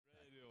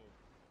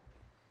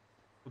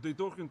Are they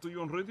talking to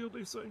you on radio,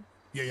 they say?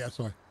 Yeah,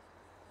 sorry.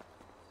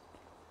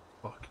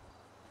 Fuck.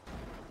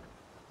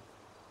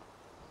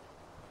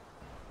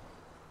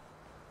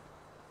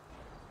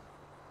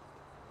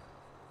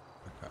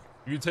 Okay.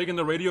 You taking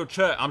the radio?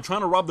 Chat, I'm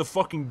trying to rob the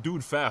fucking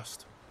dude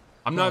fast.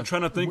 I'm not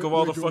trying to think of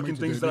all the fucking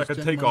things that I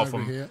could take off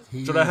him.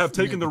 Should I have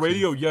taken the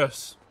radio?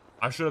 Yes.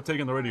 I should have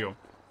taken the radio.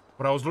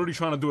 But I was literally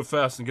trying to do it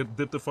fast and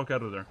dip the fuck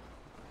out of there.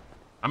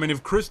 I mean,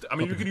 if Chris, I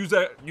mean, you could use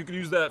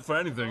that for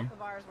anything. Both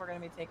of ours we're gonna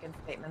be taking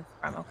statements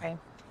from, okay?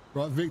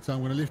 Right, Victor,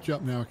 I'm gonna lift you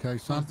up now, okay,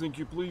 son? Thank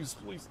you, please.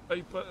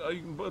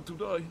 I'm about to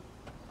die.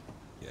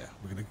 Yeah,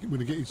 we're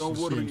gonna get you to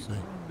CMC.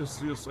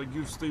 Yes, I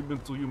give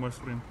statement to you, my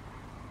friend.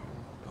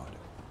 Got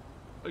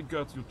it. I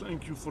got you.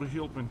 Thank you for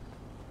helping.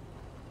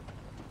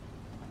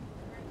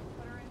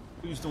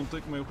 Please don't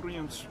take my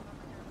friends.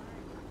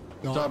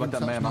 No, Sorry about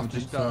that, ma'am. I'm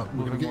just we're gonna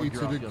moving more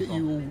gear off get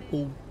you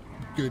all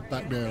good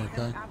back there,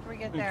 okay? After we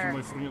get Thank there. you,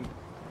 my friend.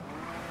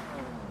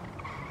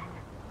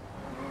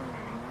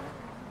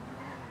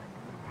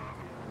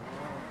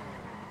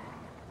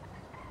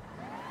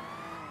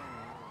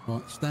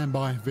 Right, stand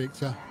by,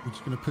 Victor. We're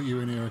just gonna put you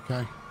in here,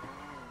 okay?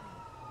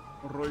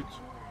 All right.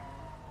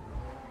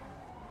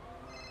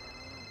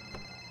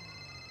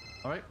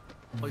 All right.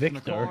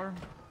 Victor?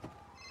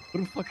 Who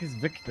the fuck is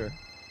Victor?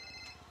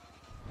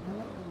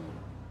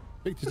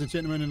 Victor's a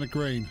gentleman in the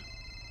green.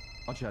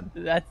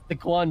 That's the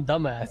Quan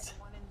dumbass.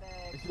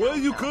 Why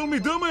you call me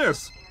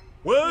dumbass?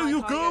 Why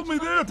you call me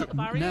that?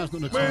 Now's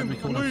not the time Man,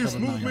 to call please each other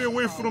move me names.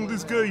 away from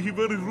this guy. He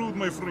very rude,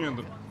 my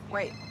friend.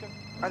 Wait,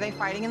 are they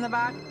fighting in the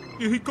back?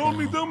 Yeah, he called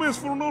me dumbass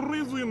for no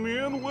reason,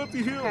 man. What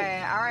the hell?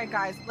 Okay, alright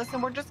guys.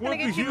 Listen, we're just gonna What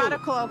get the you hell?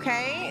 medical,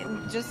 okay?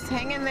 Just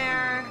hang in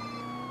there.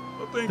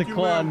 Oh, thank The you,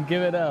 Quan, man.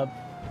 give it up.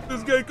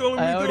 This guy calling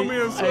me I already-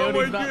 dumbass. I Oh already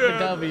my dropped the god.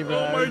 dummy, bro.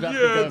 Oh I my dropped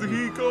the god. dummy.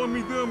 He called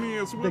me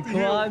dumbass. The What the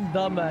hell? Quan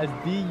dumbass.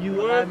 What the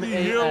hell,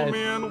 D-U-M-A-S.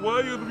 man? Why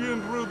you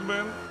being rude,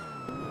 man?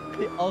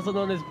 Also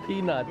known as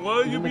Peanut.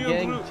 Why He's you in the being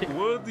gang. rude?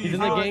 What the He's in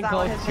the hell? gang Is that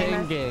called what his name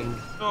Chain is? Gang.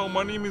 Oh,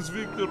 my name is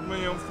Victor,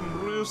 man. I'm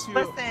from Russia. He's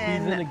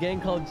Listen, in a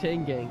gang called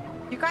Chain Gang.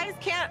 you guys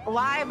can't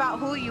lie about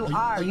who you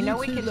are. You know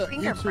we can You two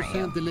fingerprint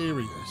you. sound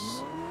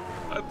delirious.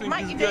 I think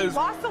Mike, these they guys.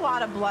 lost a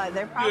lot of blood.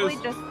 They're probably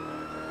Yes. just.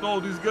 No,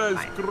 these guys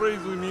Fine.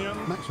 crazy, man.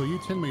 Maxwell, you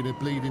tell me they're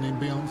bleeding in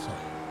Beyonce.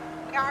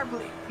 They are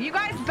you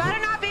guys better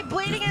not be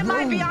bleeding in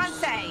my Rose.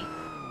 Beyonce.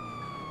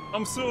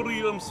 I'm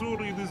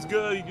sorry. This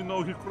guy, you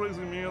know, he's crazy,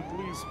 man.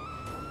 Please.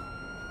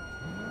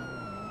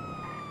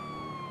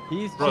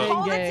 He's Bro. Chain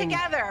Hold it Gang.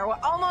 together. We're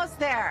almost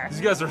there.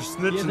 These guys are He has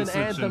snitching, an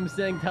anthem snitching.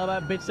 saying, "Tell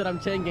that bitch that I'm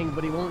Chain Gang,"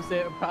 but he won't say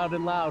it proud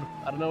and loud.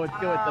 I don't know what to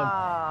do with him.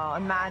 Oh,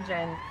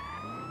 imagine.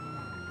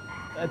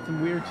 That's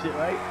some weird shit,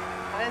 right?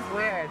 That is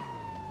weird.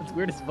 That's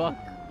weird as fuck.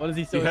 What is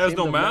he so He has ashamed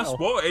no of mask. now?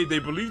 Well, hey, they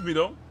believe me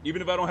though.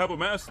 Even if I don't have a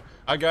mask,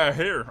 I got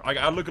hair.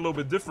 I look a little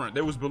bit different.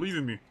 They was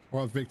believing me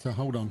Right, Victor,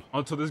 hold on.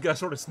 until this guy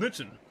started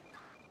snitching.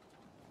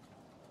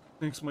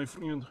 Thanks, my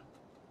friend.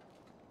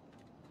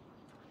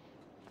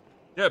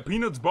 Yeah,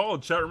 Peanut's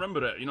bald. Chat, remember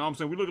that. You know what I'm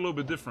saying? We look a little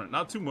bit different.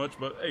 Not too much,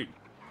 but hey.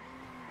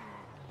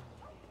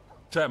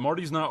 Chat,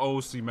 Marty's not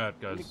OC mad,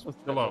 guys.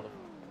 Chill out.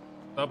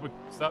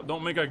 Stop.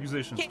 Don't make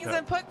accusations. Kingston,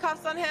 Chat. put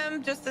cuffs on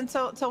him just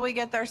until we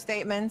get their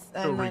statements,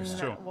 and Chill, then Reese,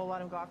 chill. we'll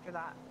let him go after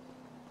that.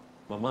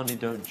 My money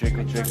don't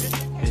jiggle,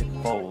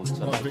 it folds.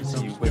 I Right, like to Victor, see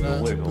I'm you just wiggle,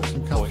 gonna wiggle. put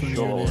some For cuffs on you in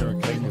sure, here,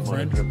 okay, make my me wanna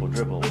friend? dribble,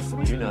 dribble.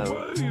 You know,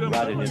 Why am I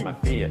riding in lying? my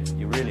Fiat,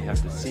 you really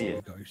have to see You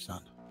it. got your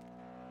son.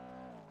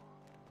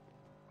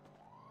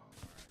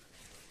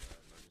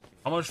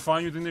 How much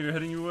fine you think they're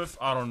hitting you with?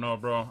 I don't know,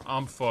 bro.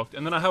 I'm fucked.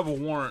 And then I have a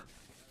warrant.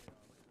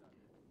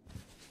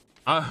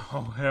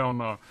 Oh hell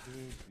no.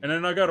 And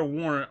then I got a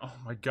warrant. Oh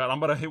my god,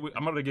 I'm about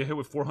to get hit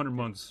with 400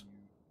 months.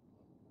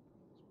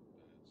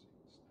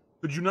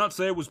 Could you not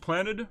say it was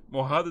planted?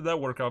 Well, how did that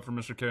work out for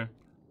Mr. K?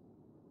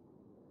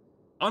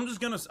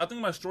 I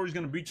think my story's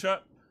gonna be,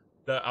 chat,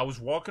 that I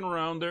was walking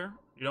around there,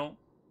 you know,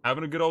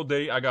 having a good old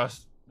day. I got,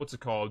 what's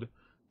it called?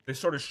 They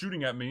started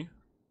shooting at me,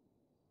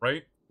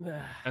 right?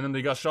 And then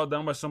they got shot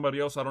down by somebody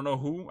else. I don't know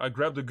who. I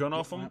grabbed the gun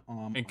off them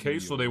in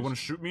case so they wouldn't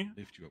shoot me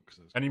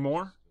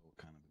anymore.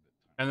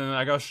 And then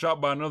I got shot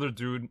by another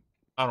dude.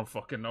 I don't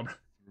fucking know.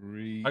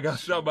 I got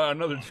shot by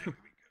another dude.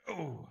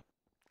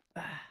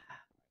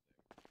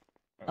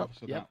 Oh,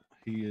 So yep.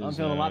 He is, I'm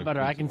feeling a lot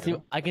better. I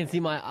can see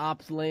my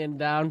ops laying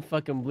down,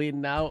 fucking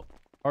bleeding out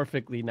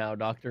perfectly now,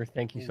 doctor.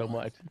 Thank you so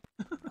much,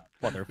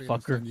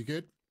 motherfucker. You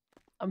good?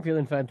 I'm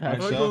feeling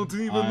fantastic. I don't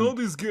even know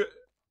this guy.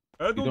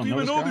 I don't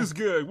even know this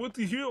guy. What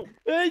the hell?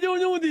 I don't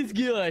know this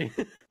guy.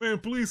 Man,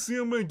 please see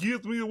him and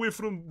get me away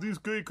from this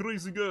guy,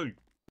 crazy guy.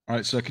 All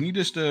right, so can you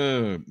just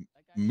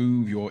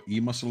move your E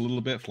muscle a little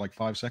bit for like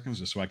 5 seconds,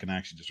 just so I can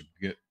actually just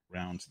get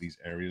around to these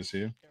areas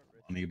here?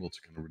 Unable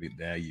to kind of really.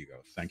 There you go.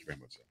 Thank you very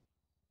much, sir.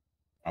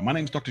 My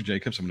name's Dr.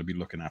 Jacobs. I'm going to be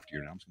looking after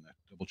you now. I'm just going to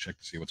double check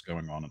to see what's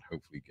going on and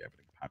hopefully get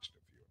everything patched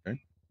up for you.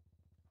 Okay?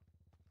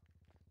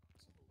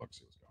 Let's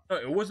see what's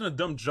going on. It wasn't a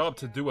dumb job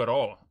to do at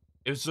all.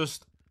 It's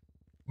just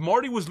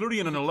Marty was literally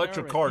in an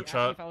electric car,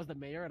 chat.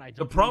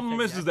 The problem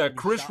is that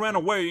Chris ran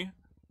away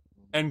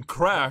and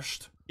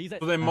crashed He's like,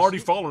 So then Marty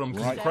followed him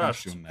because Right he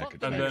past crashed. your neck.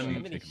 It's And actually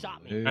then- he taking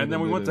shot a me. little And then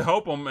we bit went to of-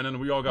 help him, and then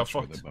we all got That's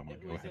where fucked. the bummer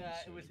go ahead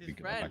and it was we his can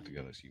go back friend.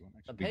 together so you won't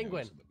actually A be noticed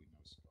penguin. so there'll be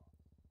no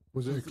scar.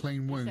 Was it a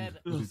clean wound? said-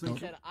 Was he it said,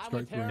 not "I'm a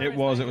straight through?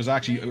 terrorist." It was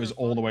actually, it was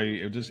all the way,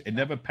 it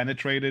never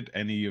penetrated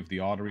any of the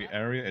artery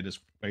area. It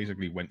just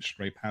basically went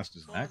straight past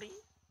his neck.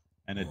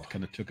 And it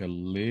kind of took a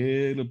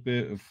little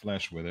bit of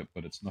flesh with it,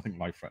 but it's nothing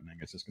life-threatening.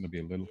 It's just going to be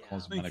a little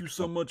cosmetic. Thank you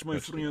so cut much, my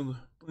just to- friend.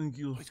 Thank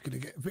you. Oh, he's gonna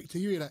get Victor.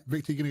 You hear that?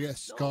 Victor, you're gonna get a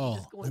scar,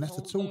 just going and that's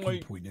the home.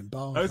 talking Oh, point in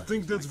bars. I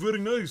think that's very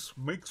nice.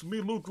 Makes me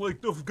look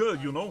like tough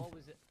guy, you know?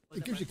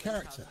 It gives you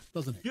character,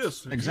 doesn't it?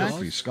 Yes. it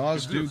Exactly. does.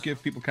 Scars It do does.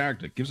 give people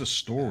character. It gives a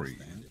story.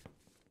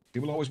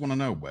 People always want to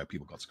know where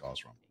people got scars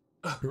from.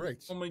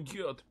 Correct. Oh my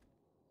god.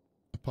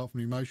 Apart from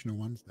the emotional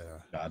ones,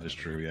 there. That is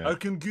true, yeah. I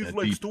can give They're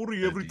like deep. story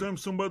They're every deep. time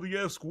somebody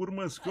asks where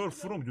my scar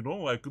from, you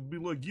know? I could be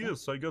like,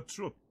 yes, I got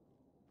shot.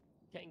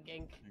 Gang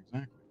gang.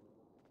 Exactly.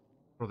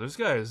 Bro, this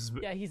guy is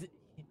Yeah, he's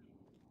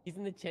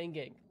in the chain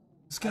gang.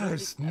 this I don't guy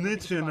is think- I don't think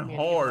he's snitching talking anything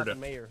about hard. the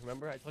mayor.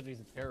 Remember, I told you he's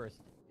a terrorist.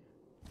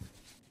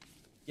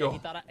 Yeah, Yo.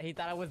 he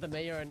thought I was the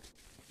mayor, and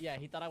yeah,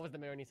 he thought I was the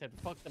mayor, and he said,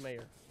 "Fuck the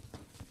mayor."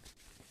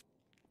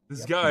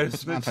 This guy Put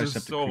some snitches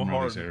antiseptic so cream around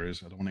hard. these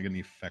areas. I don't want to get any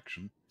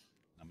infection.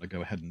 I'm going to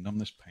go ahead and numb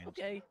this pain.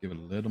 Okay. Give it a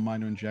little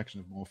minor injection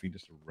of morphine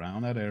just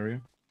around that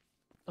area.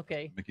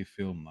 Okay. Make you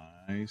feel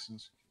nice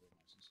and secure,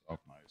 nice and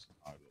soft, nice and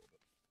hard a little bit.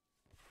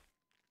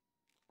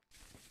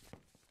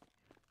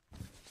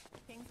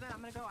 Kingsman, I'm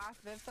gonna go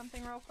ask Viv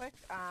something real quick.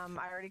 I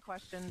already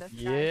questioned this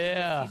guy.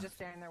 Yeah. He's just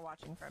standing there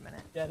watching for a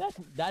minute. Yeah,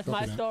 that's my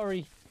Copy that.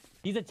 story.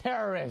 He's a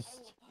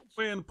terrorist.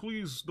 Man,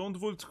 please don't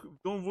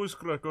voice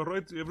crack,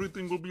 alright?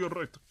 Everything will be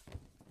alright.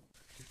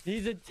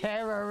 He's a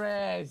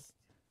terrorist.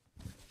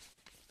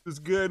 This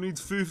guy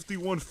needs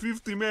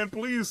 150, man,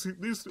 please.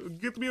 This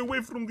get me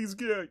away from this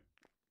guy.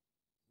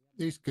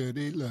 It's good.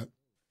 Look,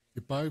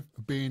 you've both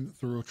been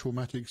through a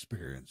traumatic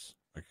experience.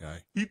 Okay.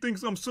 He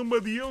thinks I'm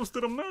somebody else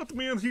that I'm not,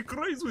 man. He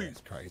crazy. Yeah,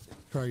 it's crazy.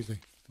 Crazy.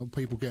 What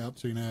people get up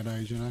to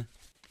nowadays, you know.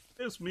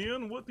 Yes,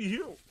 man. What the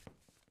hell?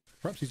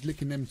 Perhaps he's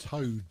licking them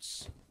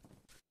toads.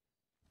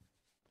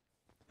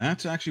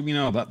 That's actually, we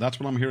know, that's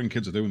what I'm hearing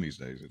kids are doing these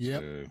days. It's,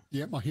 Yep.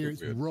 Yep, I hear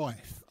it's weird.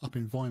 rife up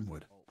in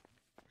Vinewood.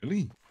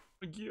 Really?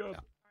 Yeah.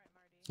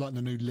 It's like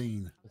the new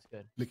lean. That's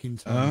good. Licking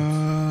toads.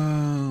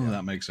 Oh,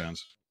 that makes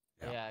sense.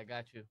 Yeah. Yeah, I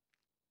got you.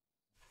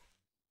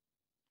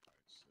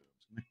 So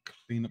I'm going to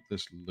clean up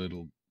this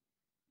little,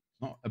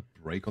 it's not a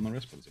break on the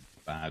wrist, but it's a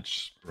bad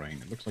sprain.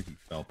 It looks like he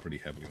fell pretty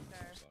heavily on the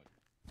top side.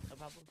 No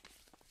problem.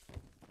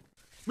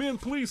 Man,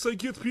 please, I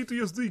get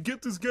PTSD.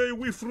 Get this guy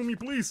away from me,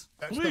 please.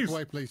 Step Please.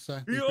 away, please,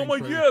 sir. Yeah, He's oh been my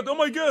through- god, oh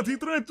my god, he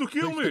tried to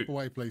kill Please me. step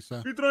away, please,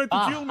 sir. He tried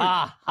to kill me.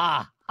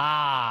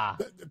 Ha.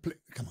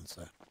 Come on,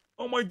 sir.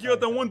 Oh my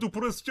god, I want to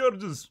press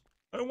charges.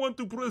 I want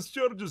to press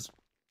charges.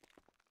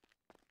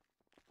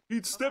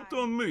 He stepped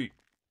on me.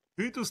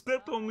 He just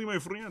stepped on me, my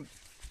friend.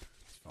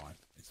 It's fine.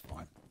 It's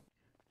fine.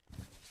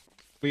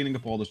 Cleaning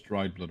up all this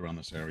dried blood around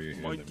this area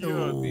here. My that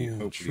God. will be Oh,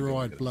 hopefully gonna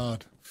dried get-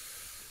 blood.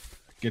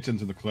 Gets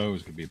into the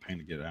clothes, could be a pain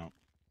to get out.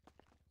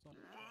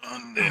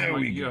 And Oh there my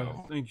we God.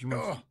 go. Thank you,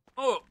 my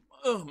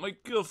Oh, my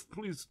cuff,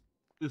 please.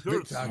 It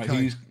hurts. Victor, Alright,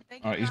 okay. he's,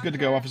 Thank all right, you, he's good to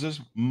go, Doctor.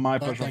 officers. My Oh,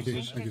 pleasure, thank you.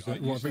 officers. Thank you, sir.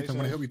 You Right, say Victor, I'm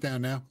going to so. help you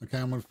down now. Okay,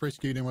 I'm going to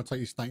frisk you, then we'll take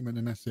your statement,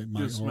 and that's it,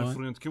 mate. Yes, all my right?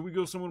 friend. Can we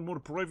go somewhere more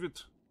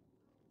private?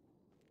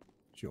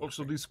 Sure.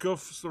 Also, these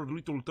cuffs are a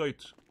little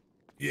tight.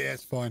 Yeah,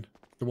 it's fine.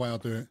 The way I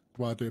do it.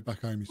 The way I do it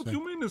back home, you What see. do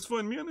you mean it's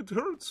fine, man? It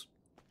hurts.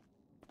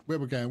 Where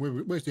we're going?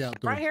 Where's the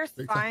outdoor? Right here's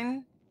Victor?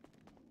 fine.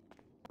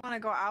 I want to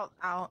go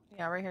out.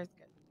 Yeah, right here's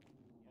good.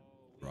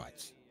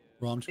 Right.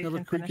 Right, I'm just So going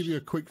you to can give you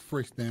a quick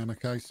frisk down,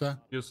 okay, sir?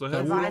 Yes, I So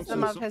have. we'll Advise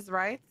him of So his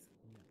rights.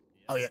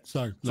 Oh, yeah.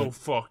 So, look,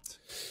 fucked.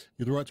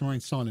 you have the right to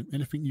remain silent.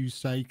 Anything you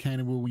say can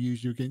and will be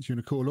used against you in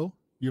a court of law.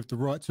 You have the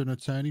right to an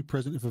attorney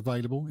present if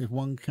available.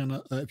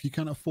 If you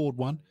can't afford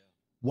one,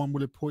 one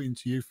will appoint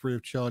to you free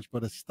of charge by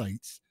the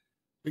states.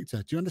 Victor,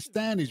 do you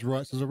understand these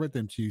rights as I read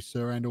them to you,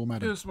 sir and or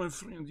madam? Yes, my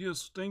friend.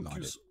 Yes, thank Like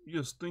you. it.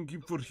 Yes, thank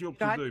you for help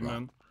God. today, Right.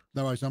 man.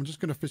 No worries. I'm just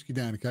going to frisk you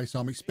down, okay? So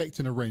I'm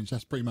expecting a wrench.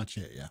 That's pretty much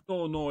it, yeah?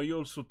 Oh no, I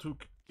also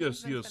took.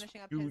 Yes, been yes.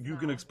 finishing up You his,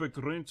 can expect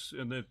wrench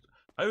and that.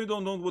 I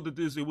don't know what it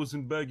is. It was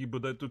in baggy,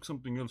 but I took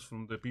something else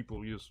from the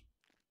people. Yes.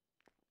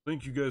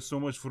 Thank you guys so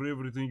much for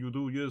everything you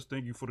do. Yes,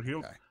 thank you for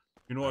help. Okay.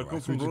 You know, All I right, come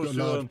so from you've got Russia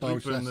large and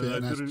bolts, Triple, that's and it,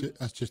 I and didn't.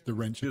 that's just the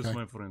wrench, Yes, okay?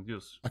 my friend.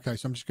 Yes. Okay,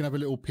 so I'm just going to have a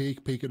little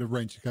peek at the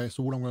wrench, okay? That's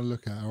all I'm going to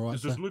look at, all right,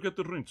 Yes, sir? just look at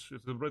the wrench.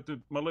 It's right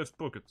in my left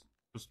pocket.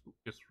 Just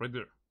yes, right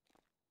there.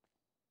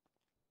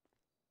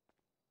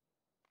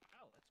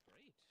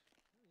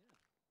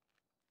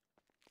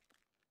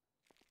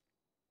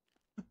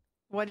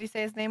 What did you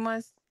say his name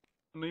was?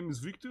 My name is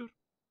Victor.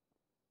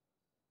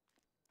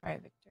 All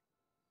right, Victor.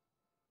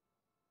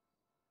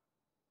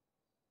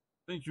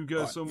 Thank you guys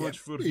Right, so yeah. much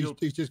for He's, help.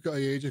 he's just got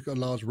a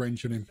large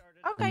wrench on him.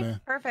 Okay,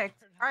 there. perfect.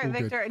 All right, All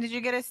good. Victor. Did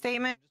you get a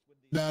statement?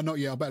 No, not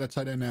yet. I better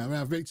take that now.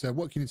 Now, Victor,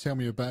 what can you tell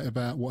me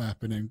about what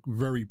happened? And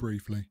very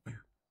briefly.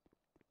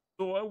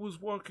 So I was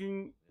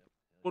walking.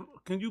 Well,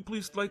 can you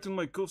please lighten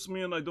my cuffs,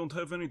 man? I don't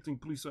have anything.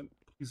 Please,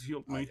 please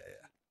help me.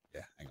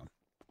 Yeah. Hang on.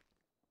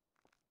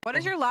 What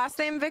is your last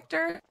name,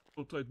 Victor?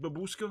 So tight,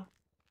 babushka.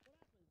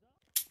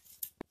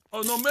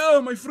 Oh no,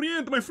 man, my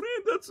friend,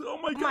 that's, oh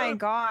my Oh god. my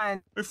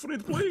god. My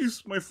friend,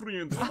 please, my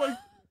friend. Oh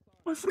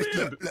my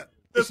friend. Look, That's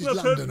this is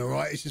not London, how, all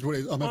right? This is what it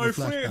is. I'm my having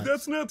friend, flashbacks.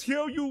 that's not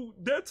how you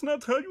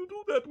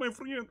do that, my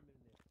friend.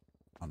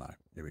 I know.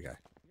 Here we go.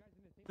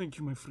 Thank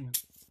you, my friend.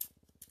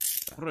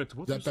 Right,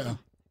 what Is that better?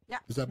 Yeah.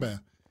 Is that better?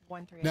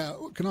 138.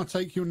 Now, can I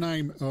take your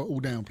name all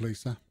down, please,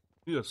 sir?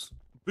 Yes.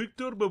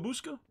 Victor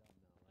Babushka?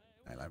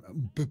 Hello.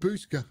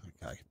 Babushka.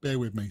 Okay, bear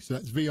with me. So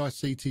that's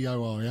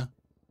Victor, yeah?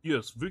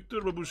 Yes,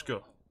 Victor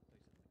Babushka.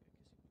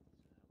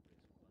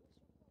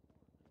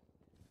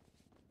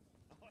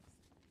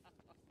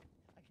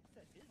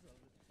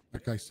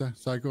 Okay, sir.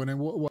 So go on then.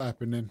 What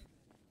happened then?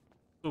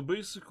 So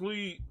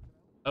basically,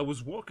 I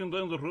was walking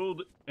down the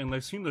road and I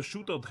seen the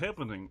shootout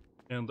happening,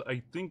 and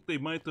I think they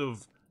might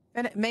have.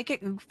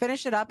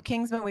 Finish it up,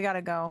 Kingsman. We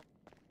gotta go.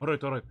 All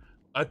right.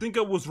 I think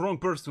I was wrong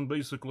person.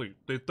 Basically,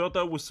 they thought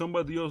I was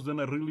somebody else than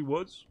I really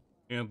was,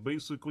 and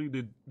basically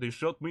they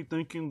shot me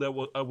thinking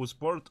that I was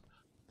part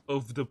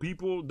of the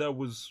people that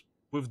was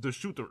with the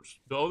shooters.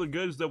 The other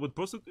guys that were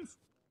positive,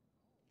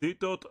 they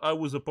thought I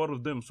was a part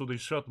of them, so they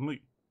shot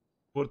me.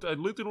 But I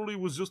literally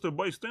was just a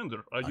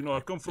bystander. I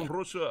come from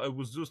Russia. I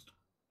was just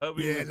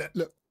having. Yeah,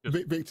 look, Yes.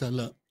 Victor,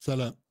 look. So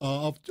look,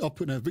 I'll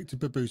put Victor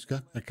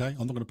Babushka. Okay, I'm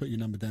not going to put your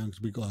number down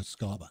because we got a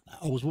scar. But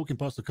I was walking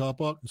past the car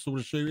park and saw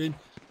the shooting.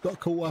 Got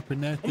caught up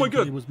in there. Oh my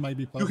God! He was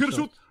maybe You hear the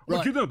shoot?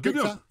 Right, Get down! Get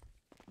Victor, down!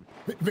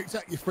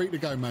 Victor, you're free to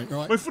go, mate.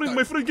 All right, My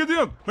friend, get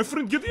down! My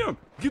friend, get down!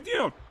 Get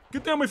down!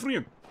 Get down, my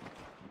friend!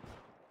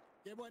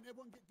 Everyone get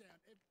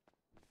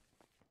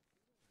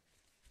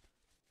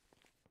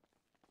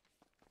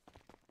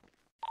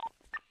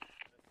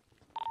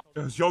down.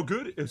 Is y'all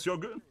good? Is y'all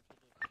good?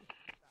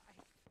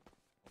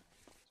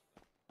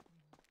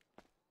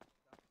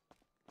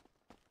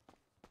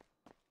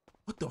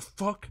 What the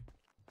fuck?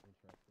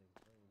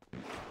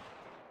 Please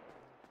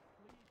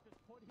just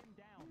put him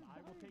down. I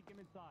will take him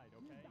inside,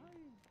 okay?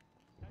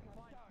 That's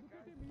fine. Look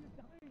at him, he is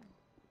dying.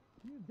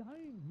 He is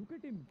dying. Look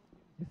at him.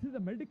 This is a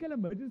medical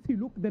emergency.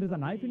 Look, there is a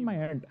knife in my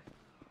hand.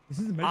 This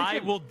is medical. I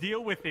will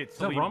deal with it.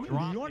 So Rami?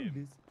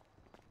 Leon,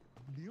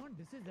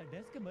 this is a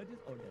desk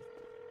emergency. Oh, desk.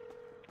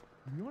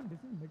 Leon, this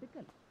is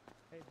medical.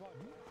 Hey, boss.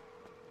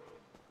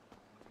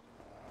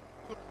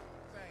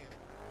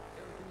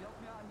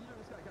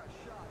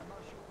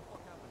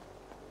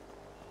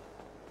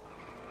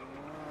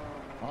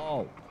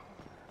 Oh.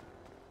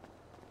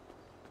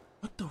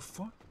 What the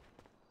fuck?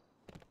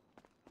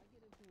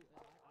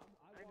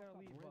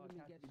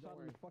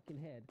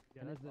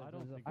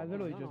 I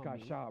literally just got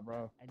shot,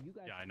 bro.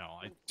 Yeah, I know.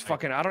 It's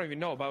fucking, I don't even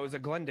know, but it was a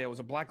Glendale. It was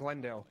a black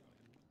Glendale.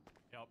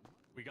 Yep.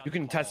 We got You the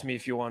can test call. me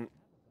if you want.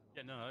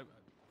 Yeah, no.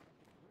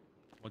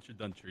 Once you're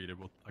done treated,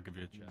 I'll give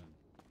you a chat.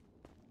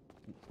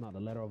 It's not the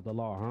letter of the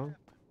law,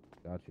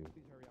 huh? Got you.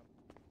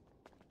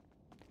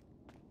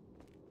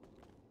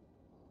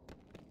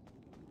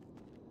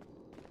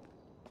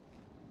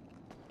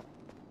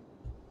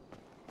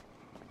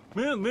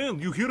 Man,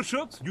 you hear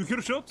shots? You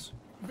hear shots?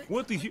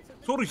 What the he-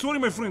 Sorry,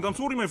 my friend. I'm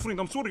sorry.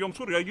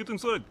 I get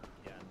inside.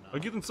 I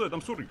get inside.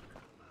 I'm sorry.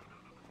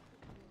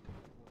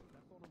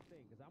 That's what I'm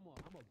saying, because I'm a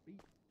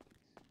beat.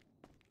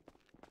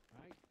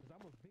 Right? Because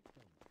I'm a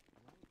victim.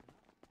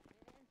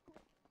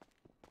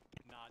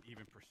 Not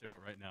even pursue it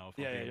right now.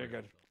 Yeah, you're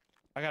good.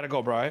 I gotta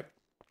go, bro. Right?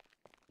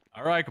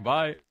 All right,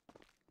 goodbye.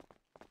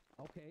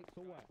 Okay,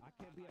 so what? I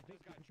can't be a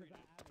victim because I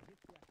have a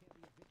history. I can't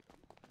be a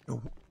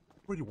victim. Yo,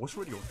 radio. What's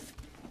radio?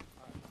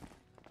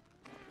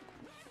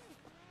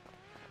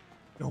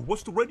 Yo,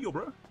 what's the radio,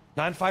 bro?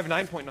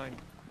 959.9.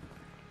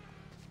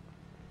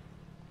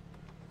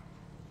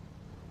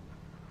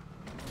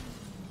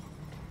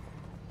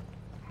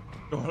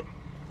 Yo,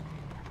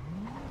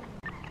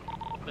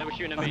 They were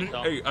shooting at me,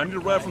 so. hey, I need a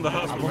ride from the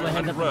hospital. I'm Man.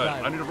 I gonna need a head up ride.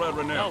 inside. I need a ride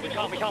right No, now. we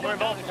can't, we're in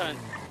Baltimore.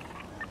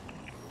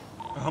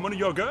 How many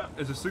y'all got?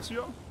 Is it 6 of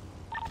y'all?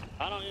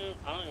 I don't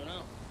even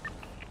know.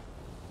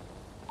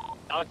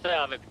 I would say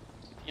I have it,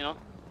 you know.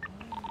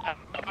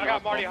 I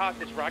got Marty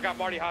hostage, bro. I got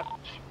Marty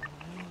hostage.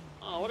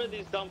 Oh, what are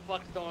these dumb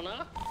fucks doing,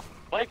 huh?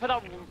 Wait for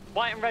that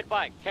white and red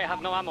bike. Okay, I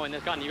have no ammo in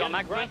this gun. You got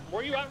mag for me?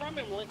 Where you at,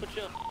 Rami? I'm with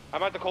you.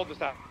 I'm at the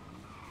cul-de-sac.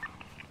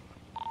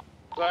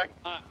 Sorry?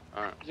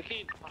 Alright.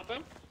 Zakid, hop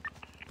in.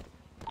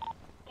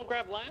 Don't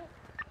grab Lang.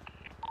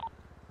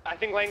 I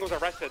think Lang was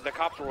arrested. The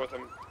cops were with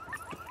him.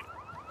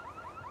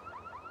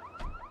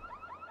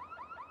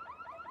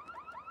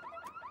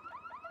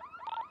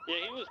 Yeah,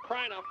 he was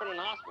crying out front of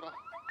the hospital.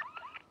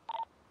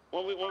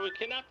 When we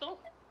kidnapped though?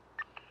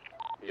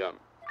 Yeah.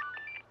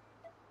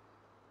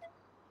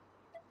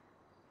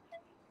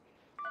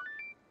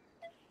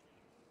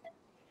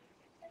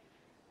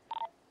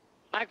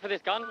 Mag for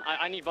this gun?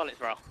 I need bullets,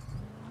 bro.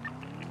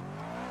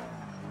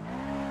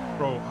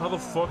 Bro, how the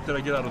fuck did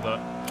I get out of that?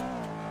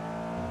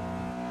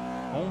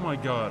 Oh my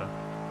god.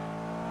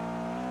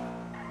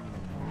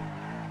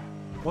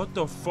 What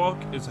the fuck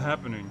is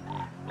happening?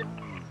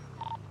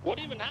 What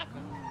even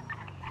happened?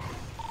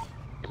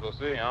 We'll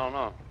see. I don't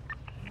know.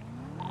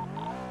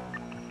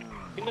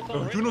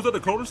 You was at the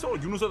clothing store?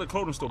 You was at the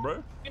clothing store,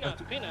 bro.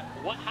 Peanut,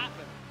 what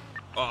happened?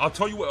 I'll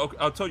tell you what.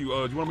 I'll tell you.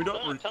 Do you want me to?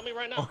 No, tell me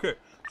right now. Okay.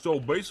 So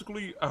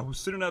basically, I was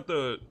sitting at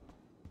the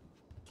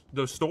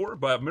store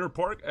by Mirror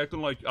Park,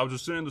 acting like I was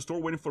just sitting in the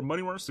store waiting for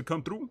money runners to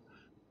come through.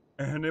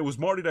 And it was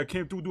Marty that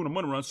came through doing a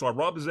money run, so I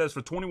robbed his ass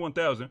for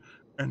 21,000,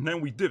 and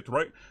then we dipped,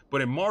 right? But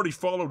then Marty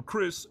followed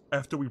Chris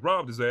after we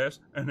robbed his ass,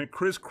 and then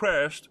Chris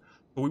crashed,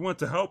 but we went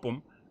to help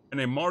him, and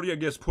then Marty, I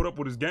guess, put up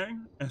with his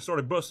gang and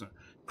started busting.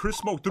 Chris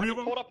smoked 3 of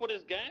them. Put up with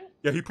his gang?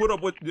 Yeah, he put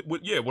up with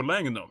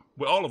Lang and them,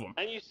 with all of them.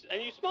 And you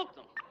smoked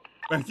them?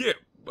 And yeah,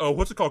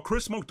 what's it called?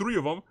 Chris smoked 3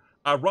 of them.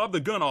 I robbed the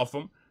gun off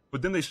them,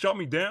 but then they shot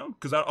me down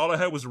because all I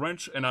had was a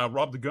wrench, and I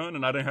robbed the gun,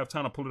 and I didn't have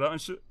time to pull it out and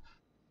shit.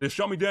 They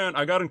shot me down.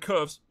 I got in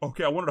cuffs.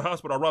 Okay, I went to the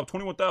hospital. I robbed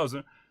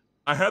 21,000.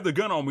 I had the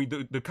gun on me.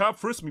 The cop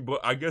frisked me, but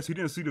I guess he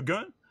didn't see the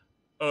gun,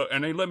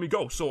 and they let me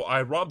go. So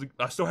I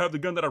still have the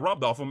gun that I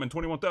robbed off him and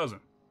 21,000.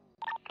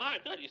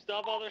 Alright, good. You still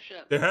have all their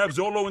shit. They have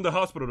Zolo in the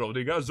hospital though.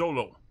 They got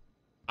Zolo,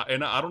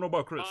 and I don't know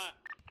about Chris.